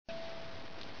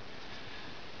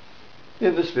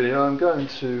In this video I'm going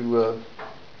to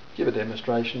give a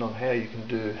demonstration on how you can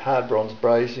do hard bronze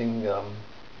brazing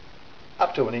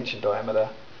up to 1 inch in diameter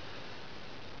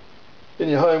in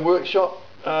your home workshop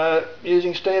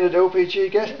using standard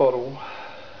LPG gas bottle.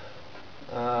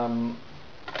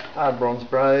 Hard bronze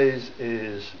braze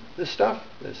is this stuff.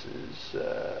 This is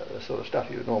the sort of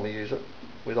stuff you would normally use it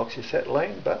with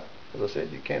oxyacetylene, but as I said,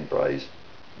 you can braze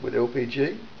with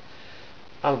LPG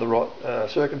under the right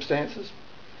circumstances.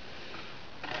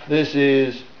 This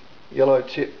is yellow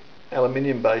tip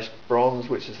aluminium based bronze,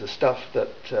 which is the stuff that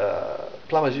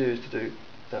plumbers use to do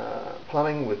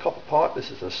plumbing with copper pipe.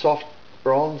 This is a soft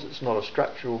bronze, it's not a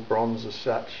structural bronze as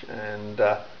such, and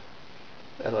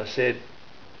as I said,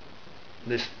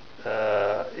 this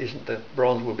isn't the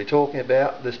bronze we'll be talking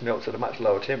about. This melts at a much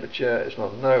lower temperature. It's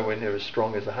not nowhere near as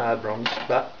strong as the hard bronze,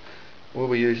 but we'll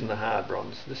be using the hard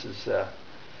bronze. This is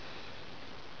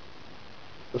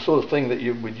the sort of thing that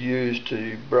you would use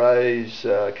to braze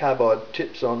carbide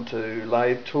tips onto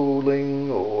lathe tooling,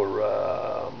 or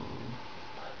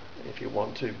if you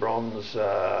want to bronze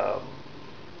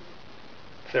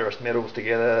ferrous metals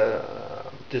together,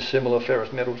 dissimilar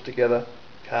ferrous metals together,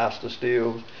 cast to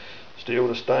steel, steel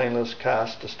to stainless,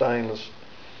 cast to stainless,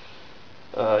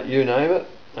 you name it.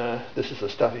 This is the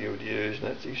stuff you would use, and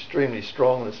it's extremely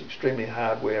strong and it's extremely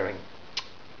hard wearing.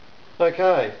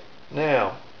 Okay,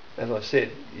 now as I said,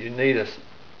 you need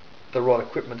the right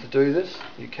equipment to do this.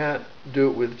 You can't do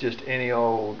it with just any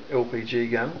old LPG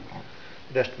gun.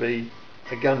 It has to be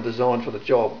a gun designed for the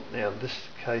job. Now in this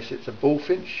case it's a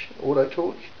bullfinch auto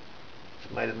torch.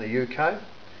 It's made in the UK.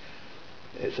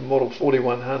 It's a model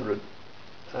 4100.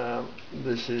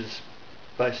 This is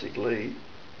basically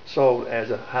sold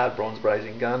as a hard bronze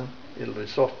brazing gun. It'll do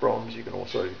soft bronze. You can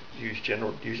also use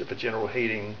it for general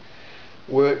heating,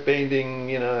 work,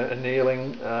 bending,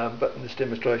 annealing, but in this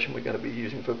demonstration we're going to be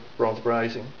using for bronze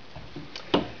brazing.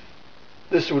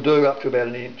 This will do up to about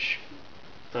 1 inch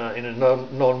in a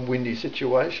non-windy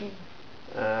situation,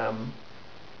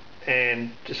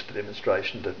 and just for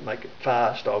demonstration, to make it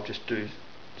fast, I'll just do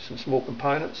some small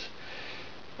components.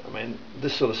 I mean,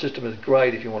 this sort of system is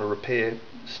great if you want to repair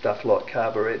stuff like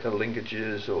carburetor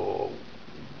linkages, or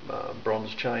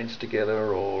bronze chains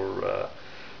together, or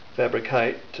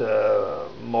fabricate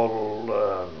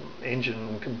model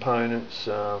engine components.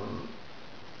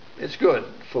 It's good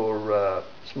for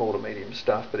small to medium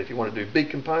stuff, but if you want to do big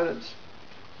components,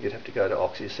 you'd have to go to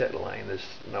oxyacetylene. There's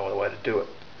no other way to do it.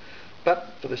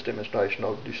 But for this demonstration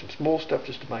I'll do some small stuff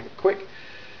just to make it quick.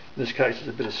 In this case there's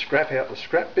a bit of scrap out the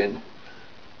scrap bin,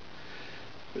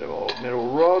 bit of old metal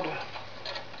rod.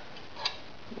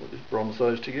 We'll just bronze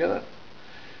those together.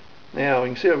 Now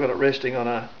you can see I've got it resting on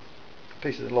a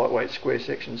piece of lightweight square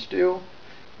section steel.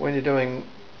 When you're doing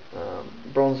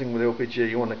bronzing with LPG,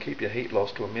 you want to keep your heat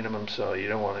loss to a minimum, so you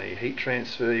don't want any heat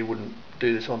transfer. You wouldn't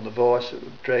do this on the vise, it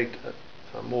would drag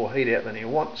more heat out than you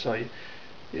want, so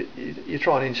you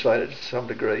try and insulate it to some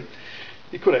degree.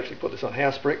 You could actually put this on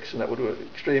house bricks and that would work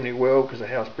extremely well, because the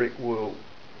house brick will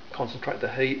concentrate the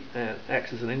heat and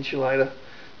acts as an insulator.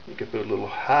 You could put a little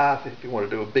half if you want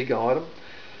to do a big item,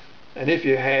 and if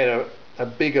you had a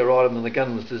bigger item than the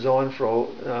gun was designed for,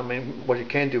 I mean, what you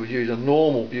can do is use a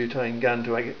normal butane gun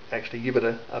to actually give it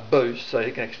a boost, so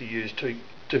you can actually use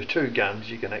two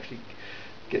guns. You can actually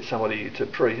get somebody to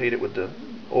preheat it with the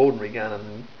ordinary gun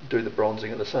and do the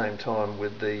bronzing at the same time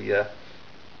with the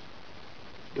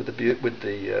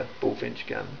bullfinch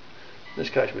gun. In this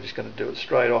case we're just going to do it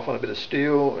straight off on a bit of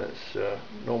steel. It's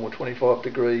normal 25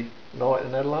 degree night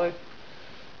in Adelaide,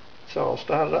 so I'll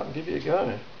start it up and give you a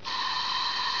go.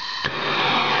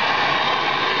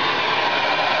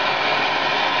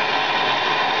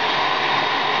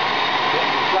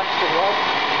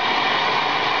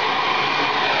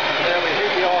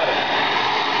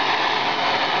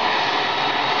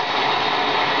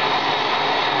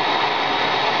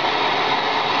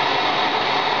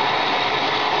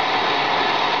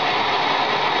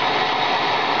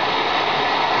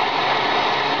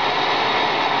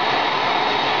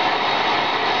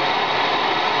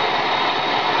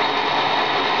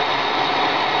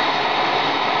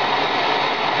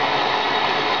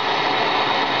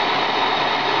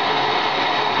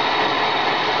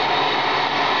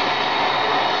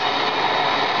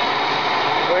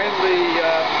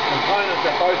 Components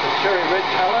are both a cherry red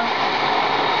colour,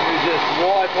 you just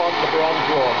wipe on the bronze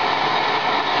rod.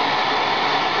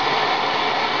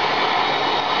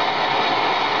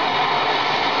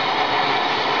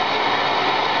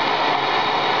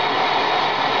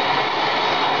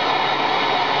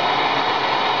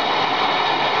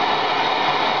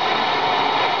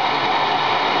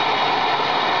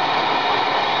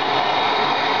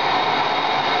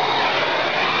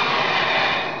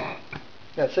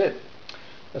 that's it.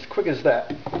 As quick as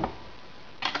that.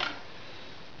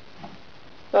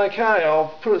 Okay,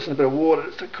 I'll put this in a bit of water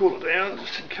just to cool it down,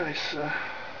 just in case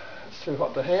it's too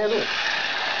hot to handle.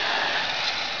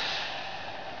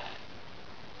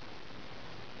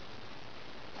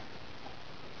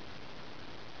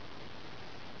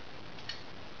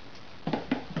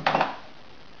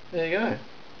 There you go.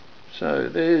 So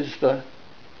there's the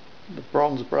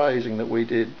bronze brazing that we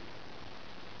did.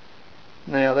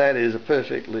 Now that is a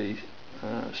perfectly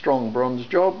strong bronze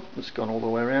job. It's gone all the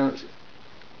way around.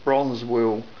 Bronze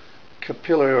will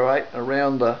capillarate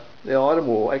around the item,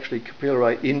 or actually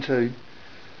capillarate into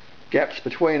gaps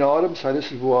between items, so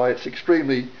this is why it's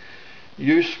extremely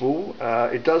useful.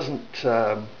 It doesn't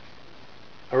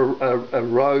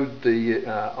erode the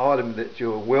item that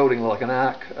you're welding like an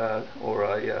arc or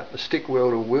a stick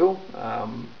welder will.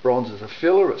 Bronze is a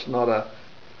filler,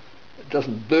 it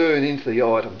doesn't burn into the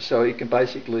item, so you can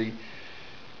basically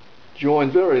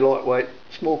join very lightweight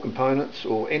small components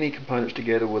or any components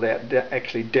together without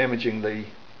actually damaging the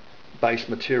base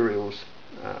materials.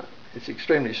 It's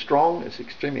extremely strong, it's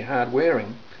extremely hard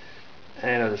wearing,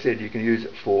 and as I said, you can use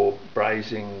it for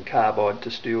brazing carbide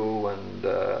to steel and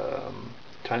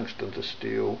tungsten to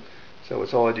steel, so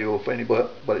it's ideal for anybody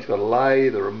who's got a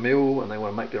lathe or a mill and they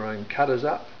want to make their own cutters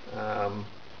up.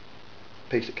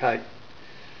 Piece of cake.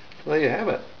 So there you have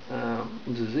it.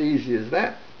 It's as easy as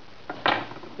that.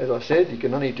 As I said, you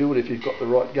can only do it if you've got the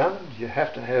right gun. You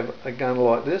have to have a gun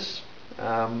like this,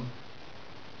 and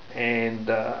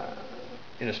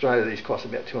in Australia these cost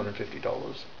about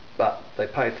 $250, but they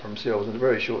pay for themselves in a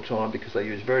very short time because they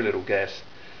use very little gas,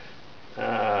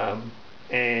 and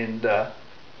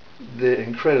they're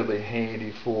incredibly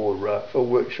handy for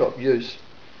workshop use.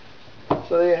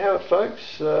 So there you have it,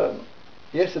 folks.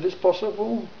 Yes, it is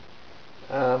possible,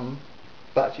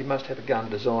 but you must have a gun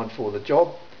designed for the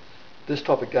job. This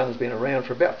type of gun has been around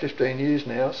for about 15 years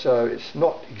now, so it's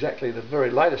not exactly the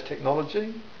very latest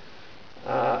technology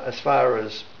as far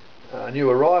as new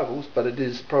arrivals, but it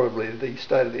is probably the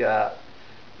state of the art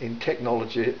in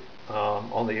technology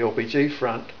on the LPG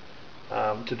front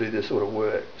to do this sort of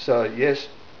work. So yes,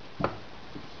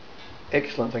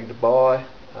 excellent thing to buy.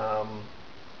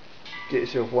 Get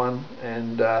yourself one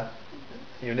and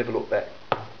you'll never look back.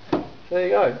 So there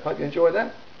you go. Hope you enjoyed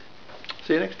that.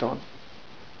 See you next time.